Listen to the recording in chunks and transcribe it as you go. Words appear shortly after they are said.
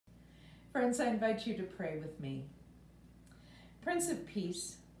Friends, I invite you to pray with me. Prince of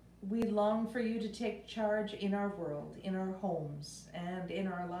Peace, we long for you to take charge in our world, in our homes, and in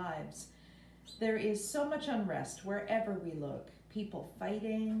our lives. There is so much unrest wherever we look. People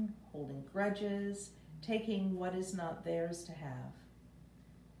fighting, holding grudges, taking what is not theirs to have.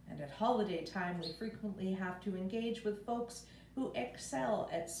 And at holiday time, we frequently have to engage with folks who excel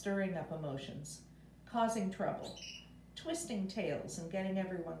at stirring up emotions, causing trouble, twisting tails, and getting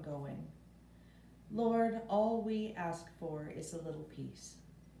everyone going. Lord, all we ask for is a little peace.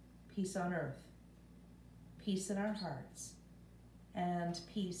 Peace on earth, peace in our hearts, and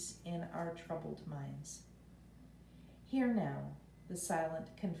peace in our troubled minds. Hear now the silent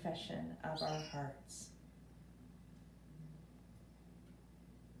confession of our hearts.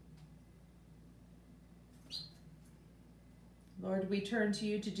 Lord, we turn to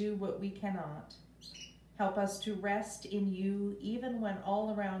you to do what we cannot. Help us to rest in you even when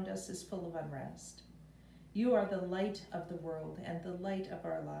all around us is full of unrest. You are the light of the world and the light of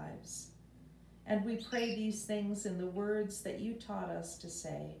our lives. And we pray these things in the words that you taught us to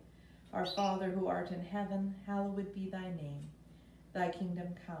say. Our Father who art in heaven, hallowed be thy name. Thy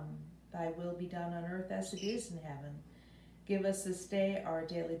kingdom come, thy will be done on earth as it is in heaven. Give us this day our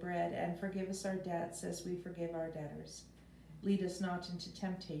daily bread, and forgive us our debts as we forgive our debtors. Lead us not into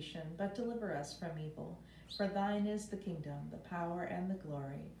temptation, but deliver us from evil. For thine is the kingdom, the power, and the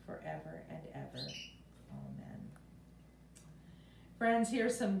glory, forever and ever. Amen. Friends,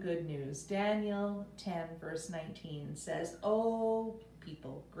 here's some good news. Daniel 10, verse 19 says, O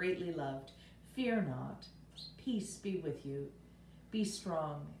people, greatly loved, fear not. Peace be with you. Be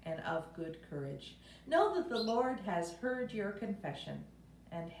strong and of good courage. Know that the Lord has heard your confession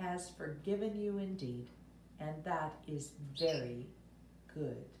and has forgiven you indeed. And that is very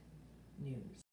good news.